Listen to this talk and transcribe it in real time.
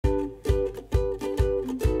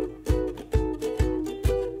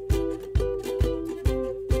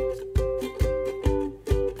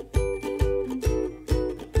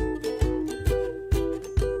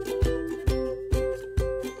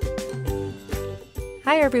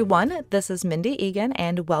Hi everyone, this is Mindy Egan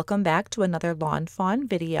and welcome back to another Lawn Fawn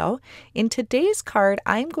video. In today's card,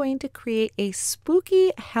 I'm going to create a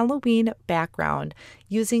spooky Halloween background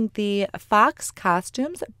using the fox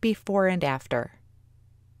costumes before and after.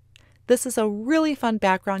 This is a really fun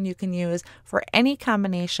background you can use for any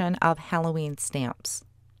combination of Halloween stamps.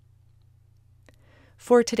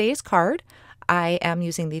 For today's card, I am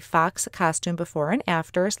using the fox costume before and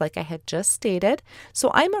afters like I had just stated. So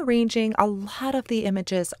I'm arranging a lot of the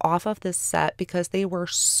images off of this set because they were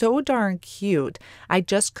so darn cute. I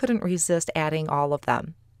just couldn't resist adding all of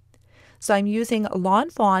them. So I'm using Lawn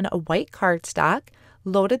Fawn white cardstock,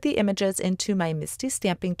 loaded the images into my MISTI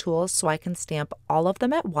stamping tools so I can stamp all of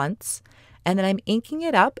them at once. And then I'm inking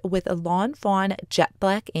it up with a Lawn Fawn jet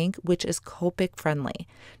black ink, which is Copic friendly.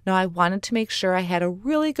 Now I wanted to make sure I had a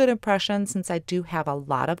really good impression since I do have a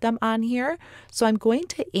lot of them on here. So I'm going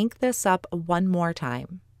to ink this up one more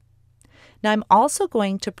time. Now I'm also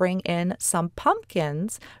going to bring in some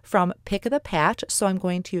pumpkins from Pick of the Patch. So I'm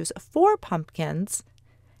going to use 4 pumpkins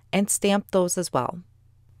and stamp those as well.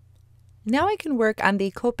 Now I can work on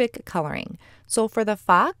the Copic coloring. So for the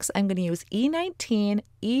fox, I'm going to use E19,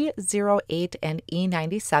 E08, and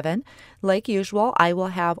E97. Like usual, I will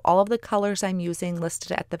have all of the colors I'm using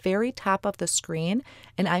listed at the very top of the screen,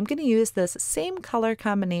 and I'm going to use this same color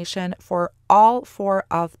combination for all 4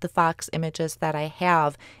 of the fox images that I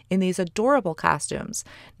have in these adorable costumes.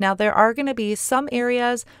 Now there are going to be some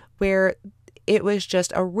areas where it was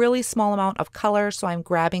just a really small amount of color, so I'm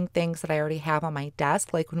grabbing things that I already have on my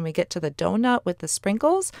desk, like when we get to the donut with the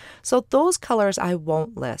sprinkles. So those colors I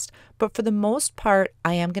won't list, but for the most part,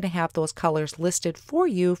 I am going to have those colors listed for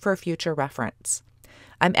you for future reference.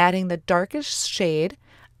 I'm adding the darkest shade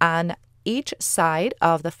on each side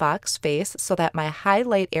of the fox face so that my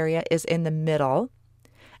highlight area is in the middle,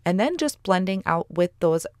 and then just blending out with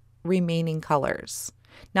those remaining colors.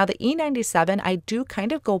 Now the E97, I do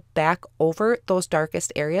kind of go back over those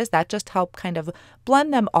darkest areas. That just helped kind of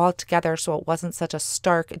blend them all together so it wasn't such a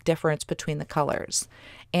stark difference between the colors.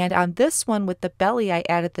 And on this one with the belly, I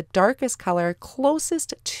added the darkest color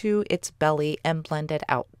closest to its belly and blended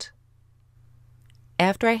out.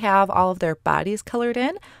 After I have all of their bodies colored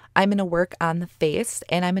in, I'm going to work on the face,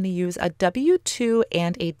 and I'm going to use a W2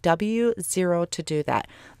 and a W0 to do that.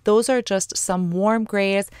 Those are just some warm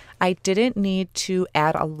grays. I didn't need to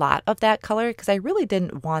add a lot of that color because I really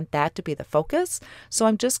didn't want that to be the focus. So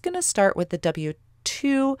I'm just going to start with the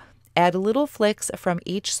W2, add little flicks from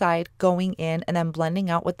each side going in, and then blending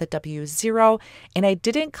out with the W0. And I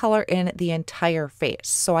didn't color in the entire face,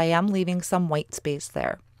 so I am leaving some white space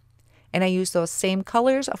there. And I use those same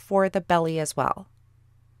colors for the belly as well.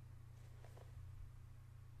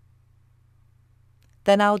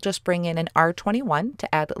 Then I'll just bring in an R21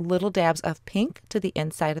 to add little dabs of pink to the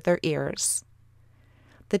inside of their ears.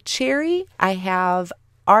 The cherry, I have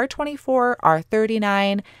R24,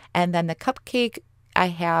 R39, and then the cupcake, I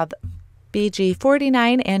have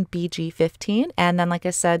BG49 and BG15. And then, like I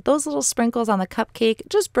said, those little sprinkles on the cupcake,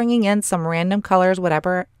 just bringing in some random colors,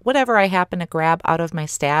 whatever I happen to grab out of my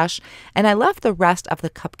stash. And I left the rest of the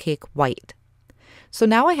cupcake white. So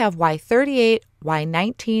now I have Y38,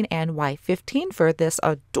 Y19, and Y15 for this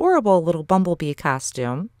adorable little bumblebee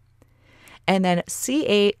costume. And then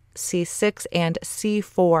C8, C6, and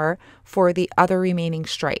C4 for the other remaining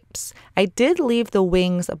stripes. I did leave the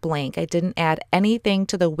wings blank. I didn't add anything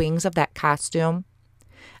to the wings of that costume.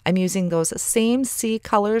 I'm using those same C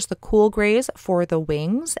colors, the cool grays, for the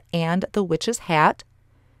wings and the witch's hat.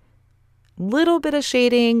 Little bit of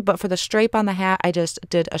shading, but for the stripe on the hat, I just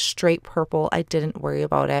did a straight purple. I didn't worry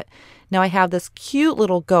about it. Now I have this cute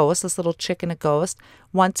little ghost, this little chick and a ghost.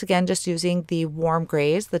 Once again, just using the warm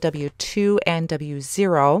grays, the W2 and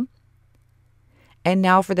W0. And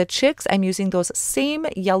now for the chicks, I'm using those same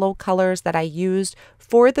yellow colors that I used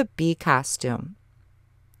for the bee costume.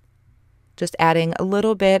 Just adding a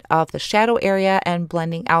little bit of the shadow area and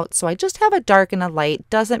blending out. So I just have a dark and a light.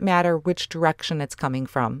 Doesn't matter which direction it's coming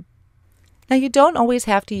from. Now you don't always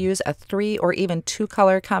have to use a 3 or even 2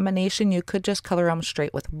 color combination. You could just color them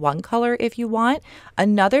straight with 1 color if you want.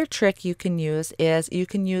 Another trick you can use is you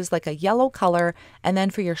can use like a yellow color, and then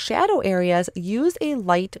for your shadow areas, use a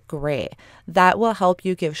light gray. That will help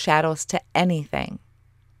you give shadows to anything.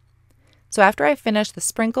 So after I finish the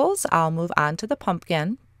sprinkles, I'll move on to the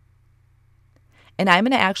pumpkin. And I'm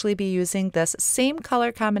going to actually be using this same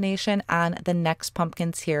color combination on the next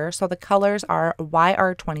pumpkins here. So the colors are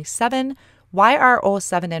YR27,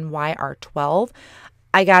 YR07, and YR12.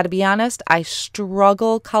 I gotta be honest, I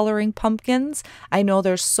struggle coloring pumpkins. I know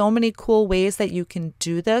there's so many cool ways that you can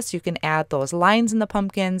do this. You can add those lines in the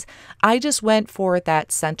pumpkins. I just went for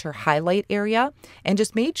that center highlight area and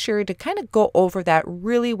just made sure to kind of go over that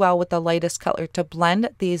really well with the lightest color to blend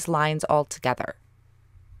these lines all together.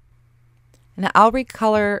 And I'll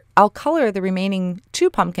color the remaining 2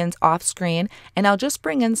 pumpkins off screen, and I'll just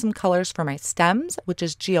bring in some colors for my stems, which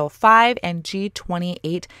is G05 and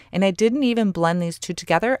G28. And I didn't even blend these 2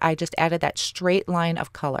 together. I just added that straight line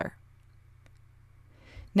of color.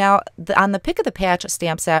 Now, on the Pick of the Patch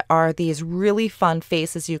stamp set are these really fun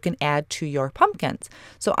faces you can add to your pumpkins.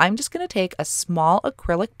 So I'm just going to take a small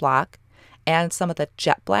acrylic block and some of the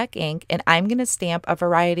jet black ink, and I'm going to stamp a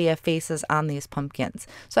variety of faces on these pumpkins.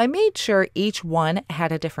 So I made sure each one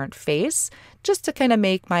had a different face just to kind of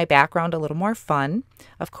make my background a little more fun.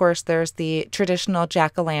 Of course, there's the traditional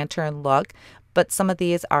jack-o'-lantern look, but some of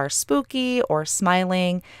these are spooky or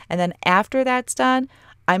smiling. And then after that's done,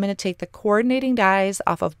 I'm going to take the coordinating dies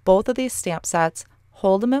off of both of these stamp sets,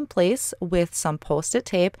 hold them in place with some Post-it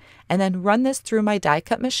tape, and then run this through my die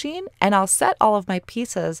cut machine, and I'll set all of my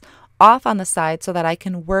pieces off on the side so that I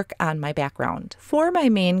can work on my background. For my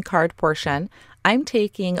main card portion, I'm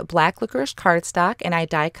taking black licorice cardstock, and I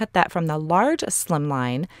die cut that from the large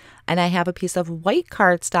Slimline, and I have a piece of white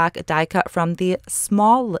cardstock die cut from the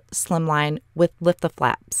small Slimline with lift the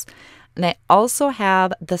flaps. And I also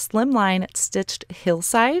have the Slimline stitched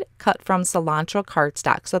hillside cut from Cilantro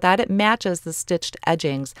cardstock so that it matches the stitched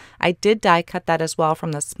edgings. I did die cut that as well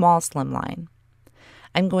from the small Slimline.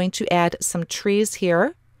 I'm going to add some trees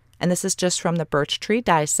here. And this is just from the Birch tree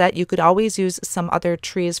die set. You could always use some other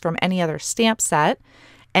trees from any other stamp set.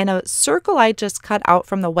 And a circle I just cut out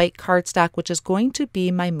from the white cardstock, which is going to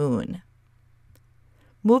be my moon.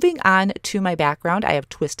 Moving on to my background, I have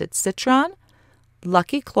Twisted Citron,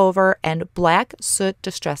 Lucky Clover, and Black Soot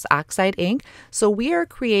Distress Oxide ink. So we are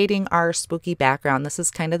creating our spooky background. This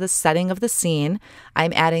is kind of the setting of the scene.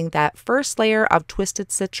 I'm adding that first layer of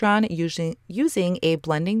Twisted Citron using a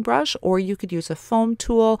blending brush, or you could use a foam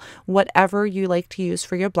tool, whatever you like to use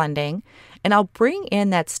for your blending. And I'll bring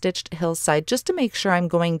in that stitched hillside just to make sure I'm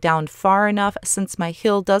going down far enough, since my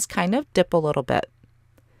hill does kind of dip a little bit.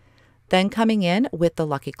 Then coming in with the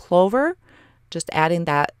Lucky Clover, just adding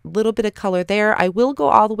that little bit of color there. I will go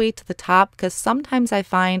all the way to the top because sometimes I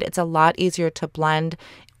find it's a lot easier to blend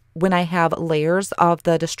when I have layers of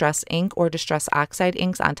the Distress ink or Distress Oxide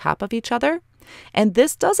inks on top of each other. And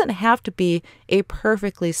this doesn't have to be a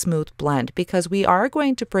perfectly smooth blend because we are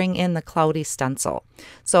going to bring in the cloudy stencil.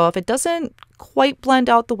 So if it doesn't quite blend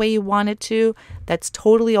out the way you want it to, that's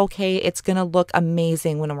totally okay. It's going to look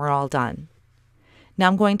amazing when we're all done. Now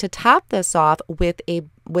I'm going to top this off with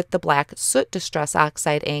the Black Soot Distress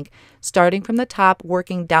Oxide ink, starting from the top,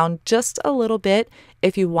 working down just a little bit.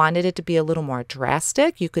 If you wanted it to be a little more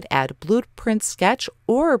drastic, you could add Blueprint Sketch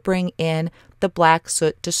or bring in the Black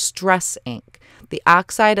Soot Distress ink. The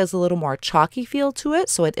oxide has a little more chalky feel to it,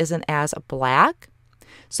 so it isn't as black.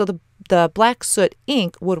 So the Black Soot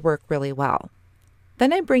ink would work really well.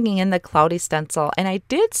 Then I'm bringing in the cloudy stencil, and I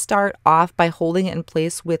did start off by holding it in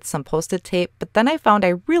place with some Post-it tape, but then I found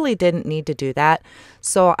I really didn't need to do that.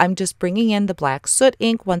 So I'm just bringing in the Black Soot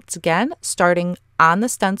ink once again, starting on the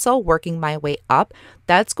stencil, working my way up.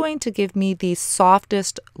 That's going to give me the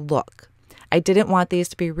softest look. I didn't want these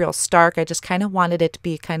to be real stark. I just kind of wanted it to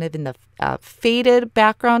be kind of in the faded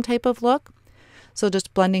background type of look. So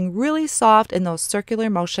just blending really soft in those circular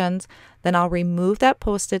motions. Then I'll remove that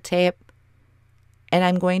Post-it tape, and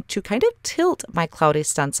I'm going to kind of tilt my cloudy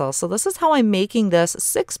stencil. So this is how I'm making this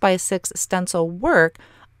 6x6 stencil work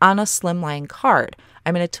on a Slimline card.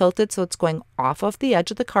 I'm going to tilt it so it's going off of the edge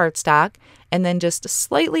of the cardstock and then just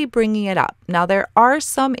slightly bringing it up. Now there are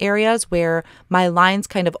some areas where my lines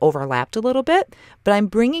kind of overlapped a little bit, but I'm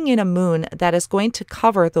bringing in a moon that is going to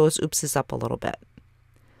cover those oopses up a little bit.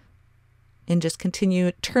 And just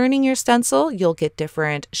continue turning your stencil. You'll get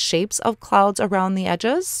different shapes of clouds around the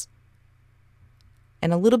edges,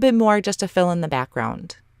 and a little bit more just to fill in the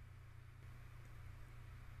background.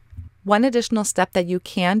 One additional step that you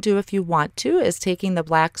can do if you want to is taking the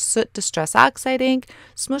Black Soot Distress Oxide ink,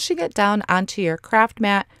 smushing it down onto your craft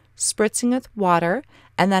mat, spritzing with water,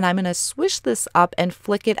 and then I'm going to swish this up and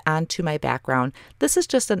flick it onto my background. This is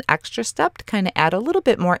just an extra step to kind of add a little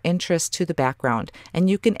bit more interest to the background, and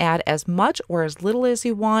you can add as much or as little as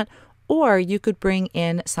you want, or you could bring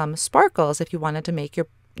in some sparkles if you wanted to make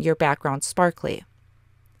your background sparkly.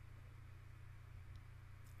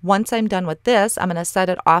 Once I'm done with this, I'm going to set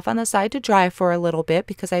it off on the side to dry for a little bit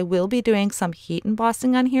because I will be doing some heat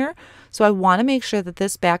embossing on here. So I want to make sure that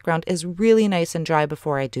this background is really nice and dry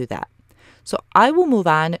before I do that. So I will move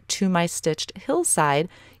on to my stitched hillside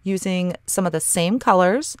using some of the same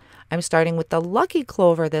colors. I'm starting with the Lucky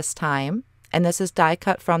Clover this time, and this is die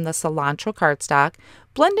cut from the Cilantro cardstock,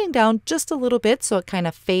 blending down just a little bit so it kind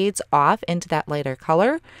of fades off into that lighter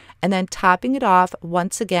color, and then topping it off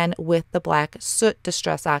once again with the black Soot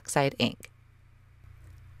Distress Oxide ink.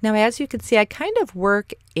 Now, as you can see, I kind of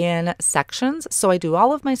work in sections. So I do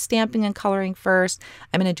all of my stamping and coloring first.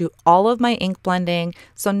 I'm going to do all of my ink blending.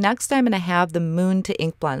 So next I'm going to have the moon to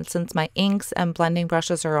ink blend since my inks and blending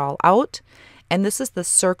brushes are all out. And this is the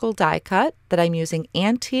circle die cut that I'm using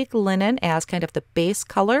antique linen as kind of the base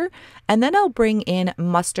color. And then I'll bring in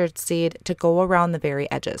mustard seed to go around the very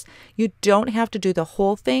edges. You don't have to do the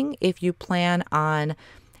whole thing if you plan on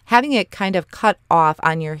having it kind of cut off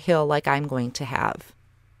on your hill like I'm going to have.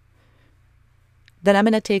 Then I'm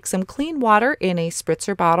going to take some clean water in a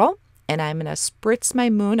spritzer bottle and I'm going to spritz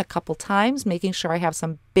my moon a couple times, making sure I have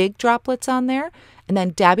some big droplets on there, and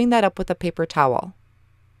then dabbing that up with a paper towel.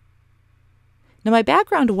 Now my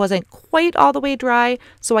background wasn't quite all the way dry,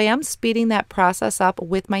 so I am speeding that process up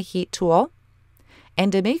with my heat tool.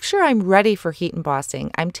 And to make sure I'm ready for heat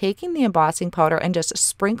embossing, I'm taking the embossing powder and just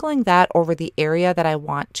sprinkling that over the area that I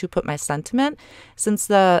want to put my sentiment. Since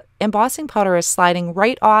the embossing powder is sliding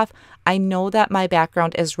right off, I know that my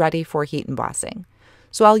background is ready for heat embossing.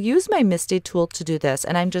 So I'll use my MISTI tool to do this,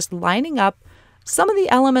 and I'm just lining up some of the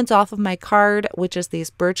elements off of my card, which is these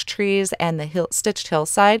birch trees and the stitched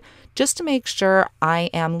hillside, just to make sure I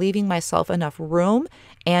am leaving myself enough room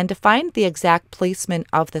and to find the exact placement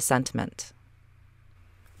of the sentiment.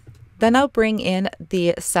 Then I'll bring in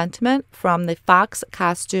the sentiment from the Fox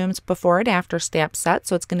Costumes before and after stamp set.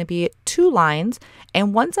 So it's going to be 2 lines.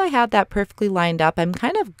 And once I have that perfectly lined up, I'm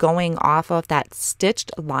kind of going off of that stitched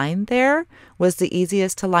line there. Was the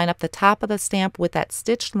easiest to line up the top of the stamp with that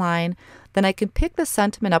stitched line. Then I can pick the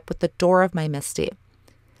sentiment up with the door of my MISTI.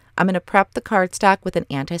 I'm going to prep the cardstock with an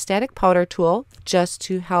anti-static powder tool just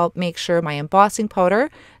to help make sure my embossing powder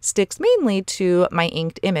sticks mainly to my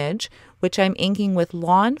inked image, which I'm inking with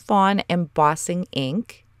lawnfawn embossing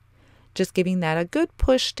ink. Just giving that a good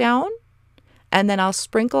push down. And then I'll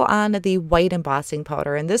sprinkle on the white embossing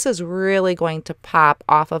powder. And this is really going to pop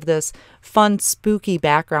off of this fun, spooky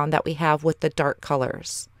background that we have with the dark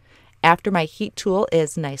colors. After my heat tool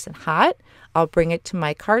is nice and hot, I'll bring it to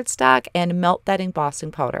my cardstock and melt that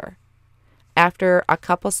embossing powder. After a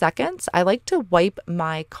couple seconds, I like to wipe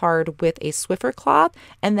my card with a Swiffer cloth,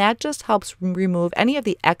 and that just helps remove any of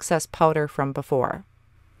the excess powder from before.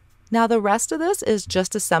 Now the rest of this is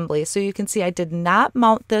just assembly, so you can see I did not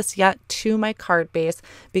mount this yet to my card base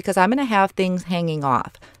because I'm going to have things hanging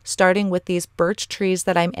off, starting with these birch trees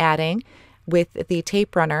that I'm adding with the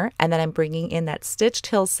tape runner, and then I'm bringing in that stitched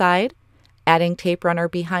hillside, adding tape runner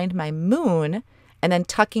behind my moon, and then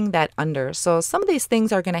tucking that under. So some of these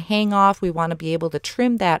things are going to hang off. We want to be able to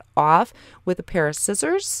trim that off with a pair of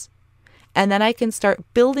scissors, and then I can start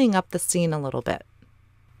building up the scene a little bit.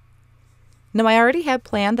 Now I already had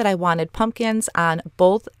planned that I wanted pumpkins on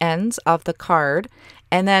both ends of the card,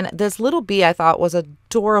 and then this little bee I thought was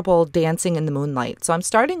adorable dancing in the moonlight. So I'm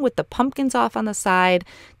starting with the pumpkins off on the side,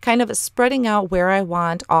 kind of spreading out where I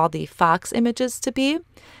want all the fox images to be.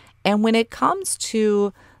 And when it comes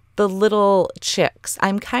to the little chicks,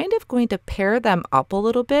 I'm kind of going to pair them up a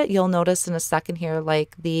little bit. You'll notice in a second here,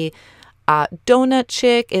 like the donut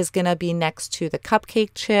chick is going to be next to the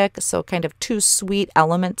cupcake chick. So kind of 2 sweet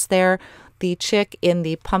elements there. The chick in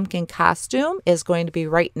the pumpkin costume is going to be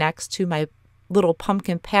right next to my little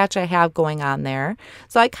pumpkin patch I have going on there.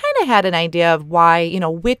 So I kind of had an idea of why,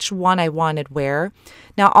 which one I wanted where.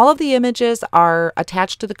 Now all of the images are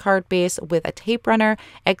attached to the card base with a tape runner,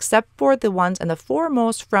 except for the ones in the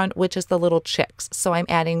foremost front, which is the little chicks. So I'm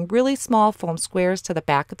adding really small foam squares to the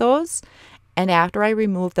back of those. And after I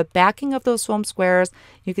remove the backing of those foam squares,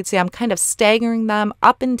 you can see I'm kind of staggering them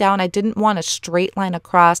up and down. I didn't want a straight line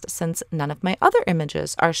across since none of my other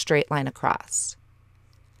images are straight line across.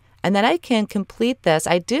 And then I can complete this.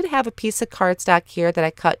 I did have a piece of cardstock here that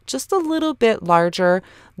I cut just a little bit larger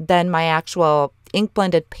than my actual ink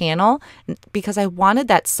blended panel because I wanted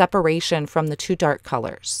that separation from the 2 dark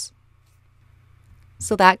colors.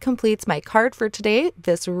 So that completes my card for today.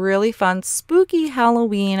 This really fun, spooky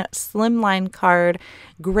Halloween slimline card.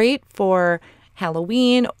 Great for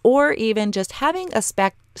Halloween or even just having a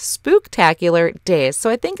spooktacular day. So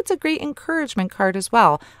I think it's a great encouragement card as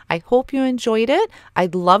well. I hope you enjoyed it.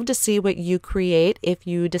 I'd love to see what you create if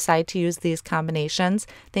you decide to use these combinations.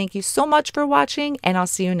 Thank you so much for watching, and I'll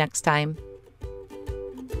see you next time.